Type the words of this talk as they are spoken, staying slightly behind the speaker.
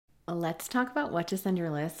let's talk about what to send your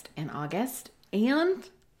list in August. And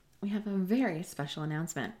we have a very special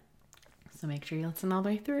announcement. So make sure you listen all the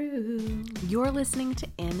way through. You're listening to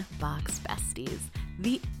Inbox Besties,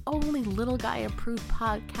 the only little guy approved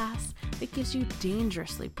podcast that gives you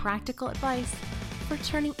dangerously practical advice for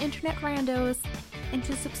turning internet randos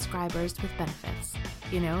into subscribers with benefits.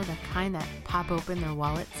 You know, the kind that pop open their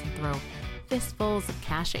wallets and throw fistfuls of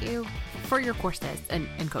cash at you for your courses and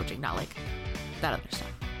coaching, not like that other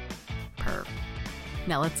stuff. Perv.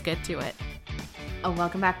 Now let's get to it.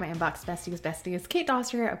 Welcome back, my Inbox Besties. Kate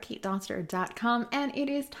Doster here of katedoster.com, and it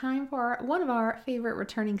is time for one of our favorite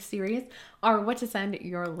returning series, our What to Send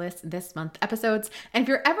Your List This Month episodes. And if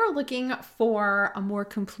you're ever looking for a more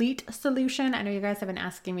complete solution, I know you guys have been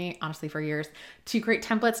asking me, honestly, for years, to create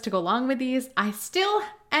templates to go along with these. I still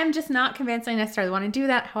am just not convinced I necessarily want to do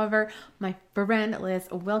that. However, my friend Liz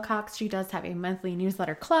Wilcox, she does have a monthly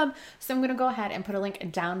newsletter club. So I'm going to go ahead and put a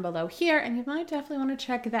link down below here. And you might definitely want to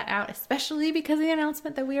check that out, especially because of the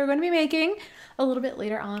announcement that we are going to be making a little bit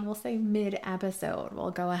later on. We'll say mid-episode.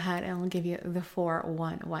 We'll go ahead and we'll give you the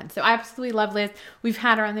 411. So I absolutely love Liz. We've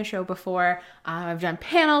had her on the show before. I've done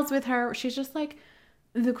panels with her. She's just like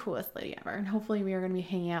the coolest lady ever. And hopefully we are going to be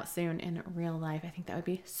hanging out soon in real life. I think that would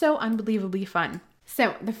be so unbelievably fun.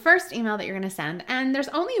 So the first email that you're going to send, and there's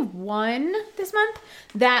only one this month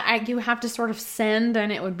that you have to sort of send,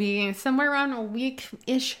 and it would be somewhere around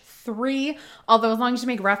week-ish 3, although as long as you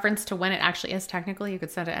make reference to when it actually is technically, you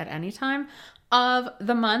could send it at any time of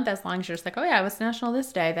the month, as long as you're just like, oh yeah, it was National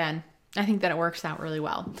this day, then I think that it works out really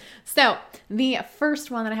well. So the first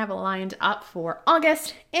one that I have lined up for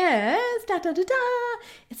August is,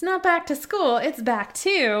 it's not back to school, it's back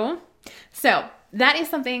to. So that is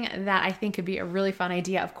something that I think could be a really fun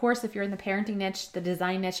idea. Of course, if you're in the parenting niche, the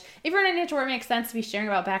design niche, if you're in a niche where it makes sense to be sharing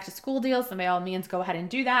about back to school deals, then by all means, go ahead and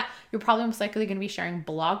do that. You're probably most likely going to be sharing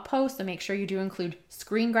blog posts, so make sure you do include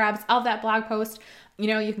screen grabs of that blog post. You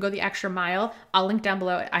know, you can go the extra mile. I'll link down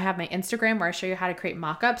below. I have my Instagram where I show you how to create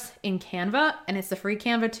mockups in Canva, and it's the free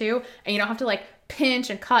Canva too. And you don't have to like pinch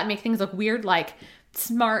and cut and make things look weird like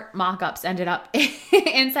smart mockups ended up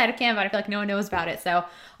inside of Canva. I feel like no one knows about it. So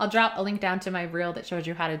I'll drop a link down to my reel that shows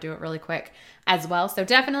you how to do it really quick as well. So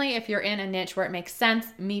definitely if you're in a niche where it makes sense,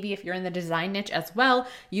 maybe if you're in the design niche as well,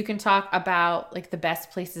 you can talk about like the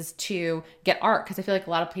best places to get art. Cause I feel like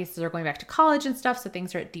a lot of places are going back to college and stuff. So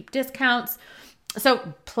things are at deep discounts. So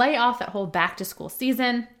play off that whole back to school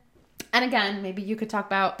season. And again, maybe you could talk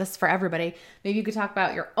about this for everybody. Maybe you could talk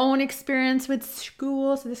about your own experience with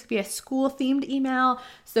school. So this could be a school themed email.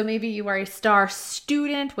 So maybe you were a star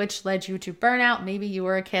student, which led you to burnout. Maybe you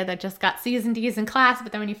were a kid that just got C's and D's in class,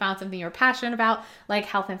 but then when you found something you were passionate about, like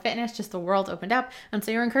health and fitness, just the world opened up. And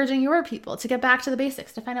so you're encouraging your people to get back to the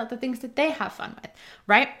basics, to find out the things that they have fun with,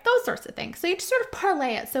 right? Those sorts of things. So you just sort of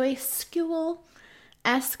parlay it. So a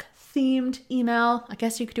school-esque themed email. I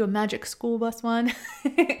guess you could do a magic school bus one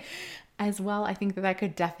as well. I think that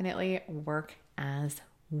could definitely work as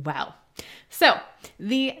well. So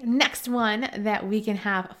the next one that we can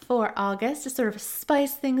have for August to sort of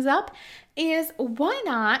spice things up is, why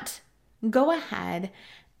not go ahead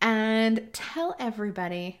and tell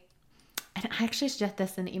everybody, and I actually suggest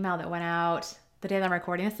this in the email that went out the day that I'm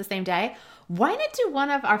recording this, the same day. Why not do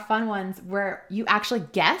one of our fun ones where you actually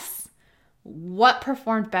guess what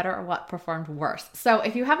performed better or what performed worse? So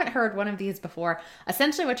if you haven't heard one of these before,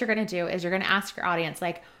 essentially what you're going to do is you're going to ask your audience,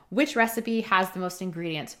 like, which recipe has the most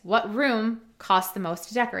ingredients? What room costs the most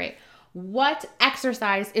to decorate? What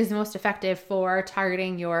exercise is most effective for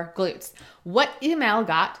targeting your glutes? What email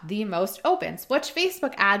got the most opens? Which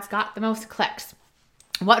Facebook ads got the most clicks?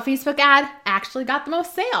 What Facebook ad actually got the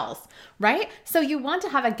most sales, right? So you want to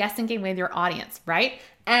have a guessing game with your audience, right?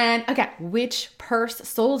 And again, which purse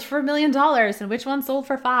sold for $1 million and which one sold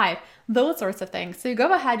for 5? Those sorts of things. So you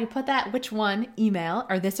go ahead, you put that which one email,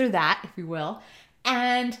 or this or that, if you will,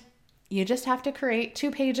 and you just have to create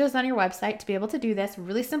 2 pages on your website to be able to do this.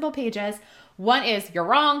 Really simple pages. One is you're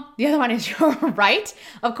wrong. The other one is you're right.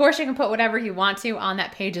 Of course, you can put whatever you want to on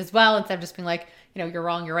that page as well, instead of just being like, you know, you're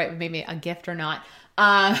wrong, you're right, with maybe a gift or not.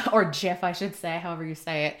 Or GIF, I should say, however you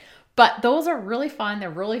say it. But those are really fun. They're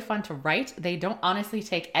really fun to write. They don't honestly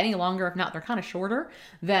take any longer. If not, they're kind of shorter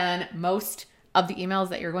than most of the emails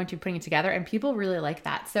that you're going to be putting together. And people really like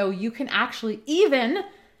that. So you can actually even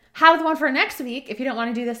have the one for next week if you don't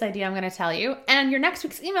want to do this idea I'm going to tell you. And your next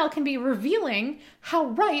week's email can be revealing how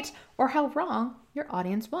right or how wrong your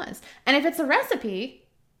audience was. And if it's a recipe,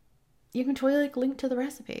 you can totally like link to the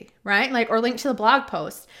recipe, right? Like, or link to the blog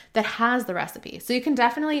post that has the recipe. So you can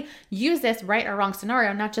definitely use this right or wrong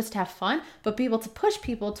scenario, not just to have fun, but be able to push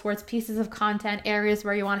people towards pieces of content, areas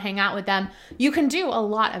where you want to hang out with them. You can do a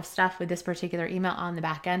lot of stuff with this particular email on the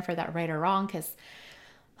back end for that right or wrong, because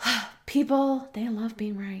people, they love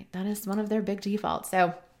being right. That is one of their big defaults.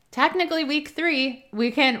 So technically week 3,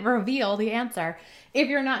 we can reveal the answer. If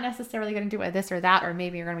you're not necessarily going to do it this or that, or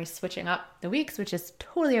maybe you're going to be switching up the weeks, which is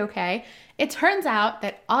totally okay. It turns out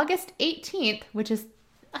that August 18th, which is,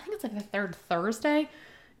 I think it's like the third Thursday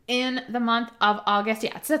in the month of August.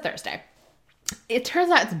 Yeah, it's a Thursday. It turns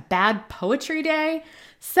out it's Bad Poetry Day.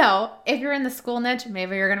 So if you're in the school niche,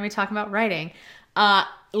 maybe you're going to be talking about writing.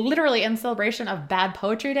 Literally in celebration of Bad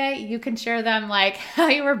Poetry Day, you can share them like how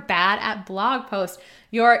you were bad at blog posts,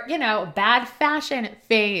 your, bad fashion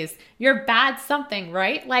phase, your bad something,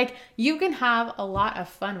 right? Like, you can have a lot of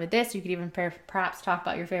fun with this. You could even perhaps talk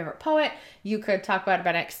about your favorite poet. You could talk about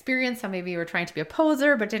an experience, how maybe you were trying to be a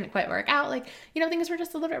poser, but didn't quite work out. Like, things were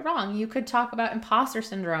just a little bit wrong. You could talk about imposter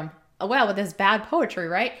syndrome. Well, with this bad poetry,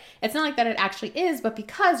 right? It's not like that it actually is, but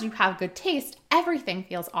because you have good taste, everything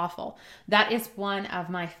feels awful. That is one of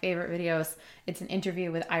my favorite videos. It's an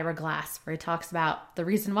interview with Ira Glass where he talks about the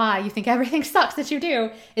reason why you think everything sucks that you do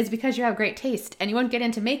is because you have great taste, and you won't get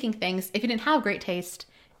into making things if you didn't have great taste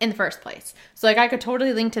in the first place. So like, I could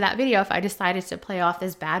totally link to that video if I decided to play off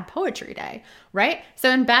this Bad Poetry Day, right? So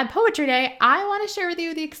in Bad Poetry Day, I want to share with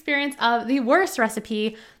you the experience of the worst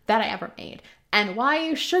recipe that I ever made, and why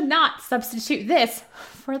you should not substitute this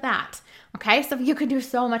for that. Okay, so you can do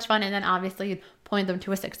so much fun, and then obviously point them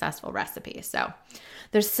to a successful recipe. So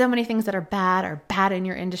there's so many things that are bad in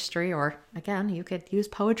your industry, or again, you could use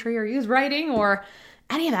poetry or use writing or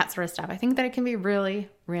any of that sort of stuff. I think that it can be really,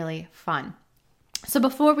 really fun. So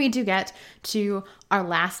before we do get to our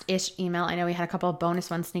last-ish email, I know we had a couple of bonus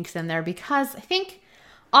one sneaks in there, because I think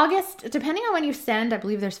August, depending on when you send, I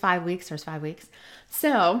believe there's 5 weeks.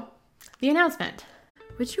 So the announcement.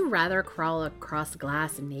 Would you rather crawl across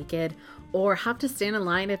glass naked or have to stand in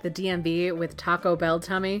line at the DMV with Taco Bell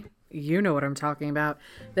tummy? You know what I'm talking about.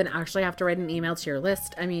 Then actually have to write an email to your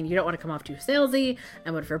list. I mean, you don't want to come off too salesy,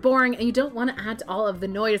 and what if you're boring, and you don't want to add to all of the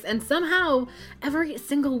noise. And somehow, every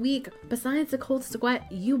single week, besides the cold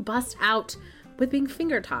sweat, you bust out with being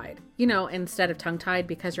finger tied, instead of tongue tied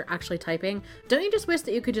because you're actually typing. Don't you just wish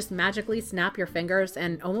that you could just magically snap your fingers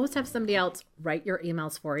and almost have somebody else write your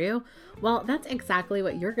emails for you? Well, that's exactly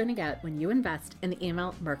what you're going to get when you invest in the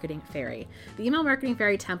Email Marketing Fairy. The Email Marketing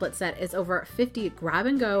Fairy template set is over 50 grab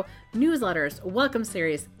and go newsletters, welcome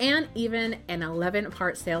series, and even an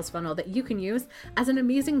 11-part sales funnel that you can use as an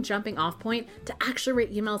amazing jumping off point to actually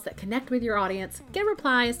write emails that connect with your audience, get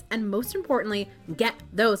replies, and most importantly, get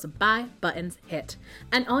those buy buttons hit.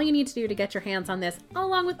 And all you need to do to get your hands on this,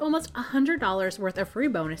 along with almost $100 worth of free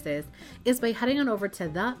bonuses, is by heading on over to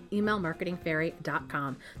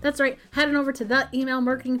theemailmarketingfairy.com. That's right, head on over to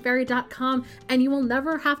theemailmarketingfairy.com, and you will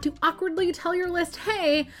never have to awkwardly tell your list,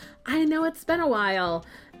 hey, I know it's been a while,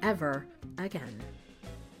 ever again.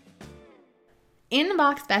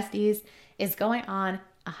 Inbox Besties is going on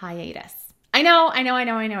a hiatus. I know.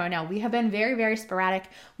 We have been very, very sporadic.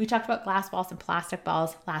 We talked about glass balls and plastic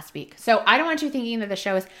balls last week. So I don't want you thinking that the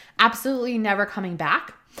show is absolutely never coming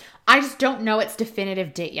back. I just don't know its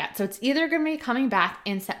definitive date yet. So it's either going to be coming back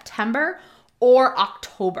in September or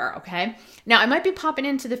October, okay? Now, I might be popping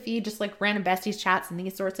into the feed just like random besties chats and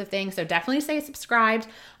these sorts of things, so definitely stay subscribed.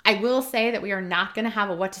 I will say that we are not going to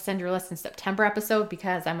have a What to Send Your List in September episode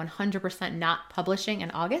because I'm 100% not publishing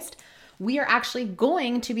in August. We are actually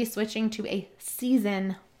going to be switching to a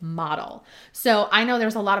season model. So I know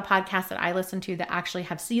there's a lot of podcasts that I listen to that actually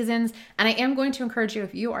have seasons, and I am going to encourage you,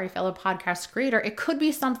 if you are a fellow podcast creator, it could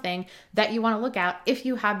be something that you want to look at if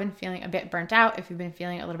you have been feeling a bit burnt out, if you've been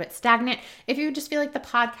feeling a little bit stagnant, if you just feel like the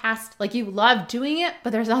podcast, like you love doing it,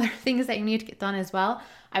 but there's other things that you need to get done as well.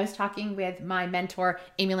 I was talking with my mentor,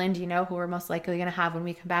 Amy Landino, who we're most likely going to have when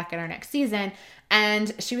we come back in our next season,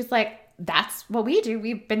 and she was like, that's what we do.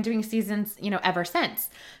 We've been doing seasons, ever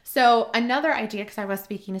since. So another idea, because I was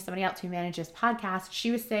speaking to somebody else who manages podcasts,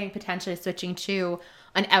 she was saying potentially switching to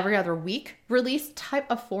an every other week release type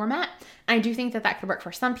of format. And I do think that could work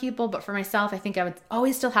for some people, but for myself, I think I would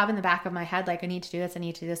always still have in the back of my head, like, I need to do this, I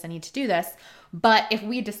need to do this, I need to do this. But if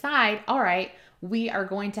we decide, all right, we are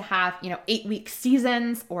going to have, 8-week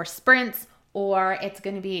seasons or sprints, or it's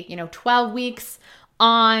going to be, 12 weeks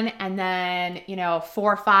on and then, 4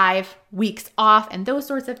 or 5 weeks off and those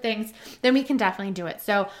sorts of things, then we can definitely do it.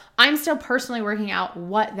 So I'm still personally working out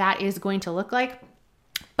what that is going to look like.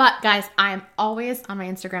 But guys, I am always on my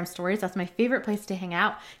Instagram stories. That's my favorite place to hang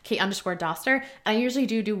out, Kate_Doster. And I usually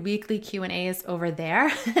do weekly Q&As over there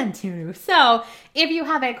too. So if you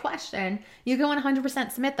have a question, you can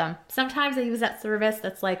 100% submit them. Sometimes I use that service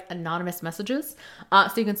that's like anonymous messages.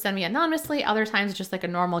 So you can send me anonymously. Other times just like a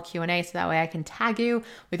normal Q&A. So that way I can tag you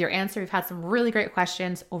with your answer. We've had some really great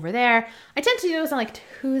questions over there. I tend to do those on like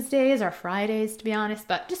Tuesdays or Fridays, to be honest,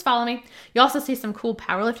 but just follow me. You also see some cool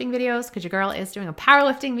powerlifting videos because your girl is doing a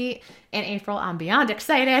powerlifting meet in April. I'm beyond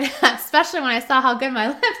excited, especially when I saw how good my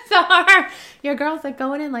lifts are. Your girl's like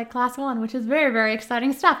going in like class 1, which is very, very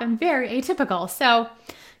exciting stuff and very atypical. So,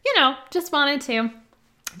 just wanted to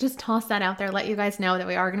just toss that out there, let you guys know that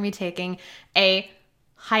we are going to be taking a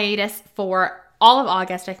hiatus for all of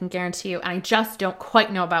August, I can guarantee you. And I just don't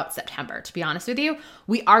quite know about September, to be honest with you.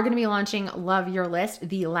 We are going to be launching Love Your List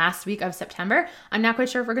the last week of September. I'm not quite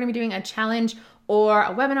sure if we're going to be doing a challenge or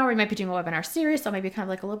a webinar. We might be doing a webinar series, so maybe kind of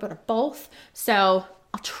like a little bit of both. So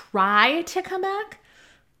I'll try to come back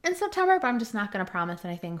in September, but I'm just not going to promise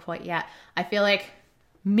anything quite yet. I feel like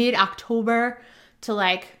mid-October to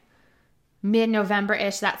like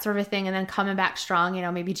mid-November-ish, that sort of thing, and then coming back strong,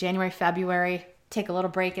 maybe January, February, take a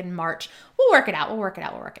little break in March. We'll work it out.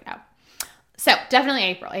 So definitely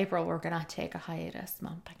April, we're going to take a hiatus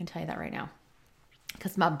month. I can tell you that right now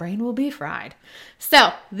because my brain will be fried.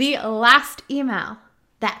 So the last email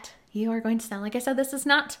that you are going to send, like I said, this is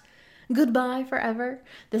not goodbye forever.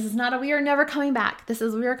 This is not a we are never coming back. This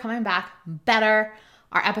is we are coming back better.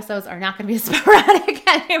 Our episodes are not going to be sporadic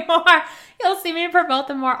anymore. You'll see me promote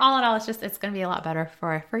them more. All in all, it's going to be a lot better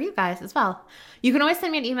for you guys as well. You can always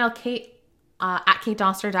send me an email, Kate, at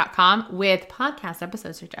katedoster.com with podcast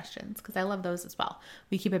episode suggestions because I love those as well.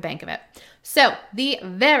 We keep a bank of it. So the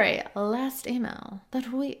very last email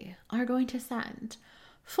that we are going to send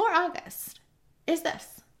for August is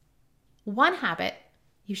this: one habit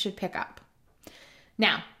you should pick up.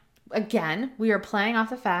 Now, again, we are playing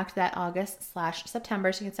off the fact that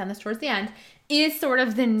August/September, so you can send this towards the end, is sort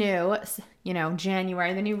of the new,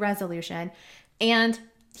 January, the new resolution. And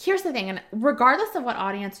here's the thing, and regardless of what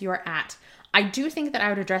audience you're at, I do think that I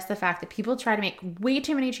would address the fact that people try to make way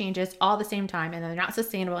too many changes all at the same time and they're not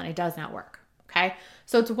sustainable and it does not work. Okay.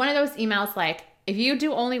 So it's one of those emails like, if you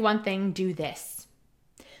do only one thing, do this.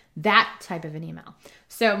 That type of an email.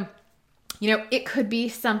 So, it could be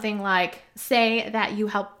something like, say that you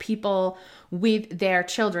help people with their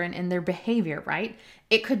children and their behavior, right?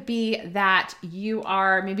 It could be that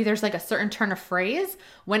maybe there's like a certain turn of phrase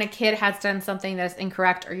when a kid has done something that is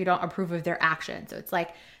incorrect or you don't approve of their action. So it's like,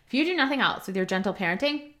 if you do nothing else with your gentle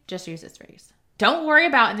parenting, just use this phrase. Don't worry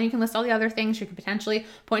about, and then you can list all the other things. You can potentially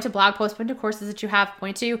point to blog posts, point to courses that you have,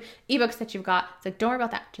 point to ebooks that you've got. It's like, don't worry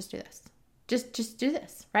about that. Just do this. Just do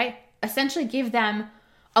this, right? Essentially give them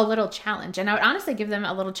a little challenge. And I would honestly give them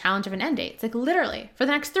a little challenge of an end date. It's like literally for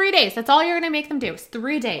the next 3 days. That's all you're going to make them do is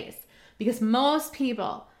 3 days because most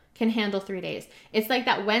people can handle 3 days. It's like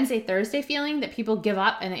that Wednesday, Thursday feeling that people give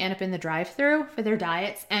up and they end up in the drive-thru for their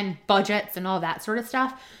diets and budgets and all that sort of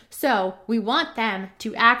stuff. So we want them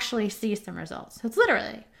to actually see some results. So it's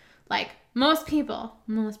literally like most people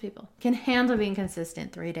can handle being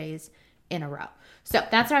consistent 3 days in a row. So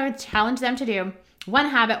that's what I would challenge them to do. One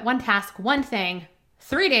habit, one task, one thing,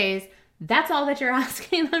 3 days. That's all that you're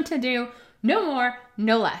asking them to do. No more,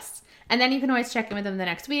 no less. And then you can always check in with them the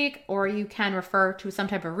next week, or you can refer to some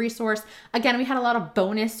type of resource. Again, we had a lot of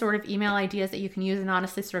bonus sort of email ideas that you can use and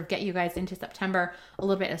honestly sort of get you guys into September a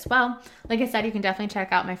little bit as well. Like I said, you can definitely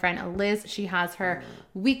check out my friend Liz. She has her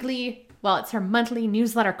it's her monthly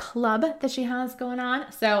newsletter club that she has going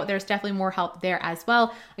on. So there's definitely more help there as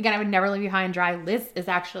well. Again, I would never leave you high and dry. Liz is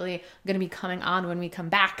actually going to be coming on when we come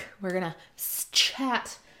back. We're going to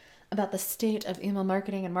chat about the state of email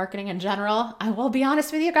marketing and marketing in general. I will be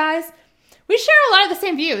honest with you guys. We share a lot of the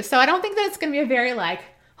same views. So I don't think that it's going to be a very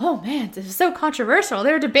oh man, this is so controversial.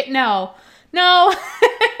 They're debate. No, not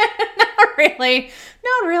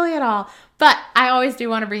really at all. But I always do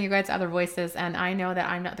want to bring you guys other voices. And I know that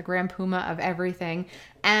I'm not the grand puma of everything.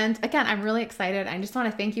 And again, I'm really excited. I just want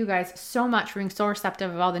to thank you guys so much for being so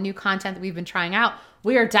receptive of all the new content that we've been trying out.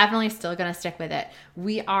 We are definitely still going to stick with it.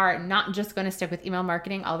 We are not just going to stick with email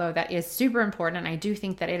marketing, although that is super important. And I do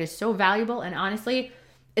think that it is so valuable. And honestly,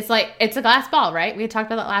 it's a glass ball, right? We had talked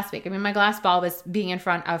about that last week. I mean, my glass ball was being in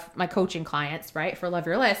front of my coaching clients, right? For Love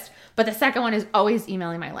Your List. But the second one is always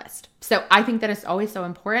emailing my list. So I think that it's always so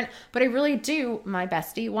important. But I really do, my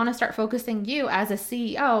bestie, want to start focusing you as a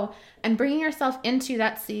CEO and bringing yourself into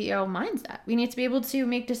that CEO mindset. We need to be able to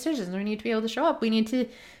make decisions. We need to be able to show up. We need to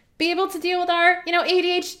be able to deal with our,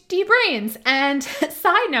 ADHD brains. And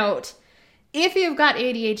side note, If you've got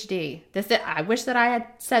ADHD, I wish that I had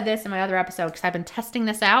said this in my other episode because I've been testing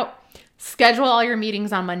this out. Schedule all your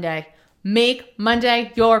meetings on Monday. Make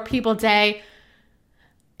Monday your people day.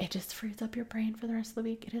 It just frees up your brain for the rest of the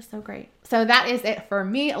week. It is so great. So that is it for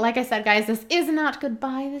me. Like I said, guys, this is not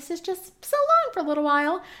goodbye. This is just so long for a little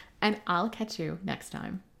while. And I'll catch you next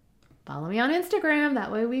time. Follow me on Instagram.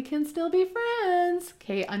 That way we can still be friends.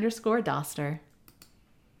 Kate_Doster.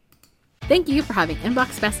 Thank you for having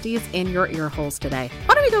Inbox Besties in your ear holes today.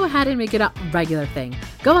 Why don't we go ahead and make it a regular thing?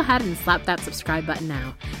 Go ahead and slap that subscribe button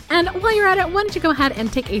now. And while you're at it, why don't you go ahead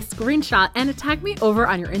and take a screenshot and tag me over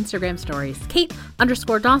on your Instagram stories,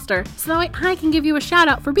 Kate_Doster, so that way I can give you a shout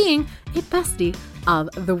out for being a bestie of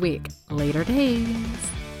the week. Later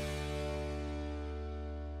days.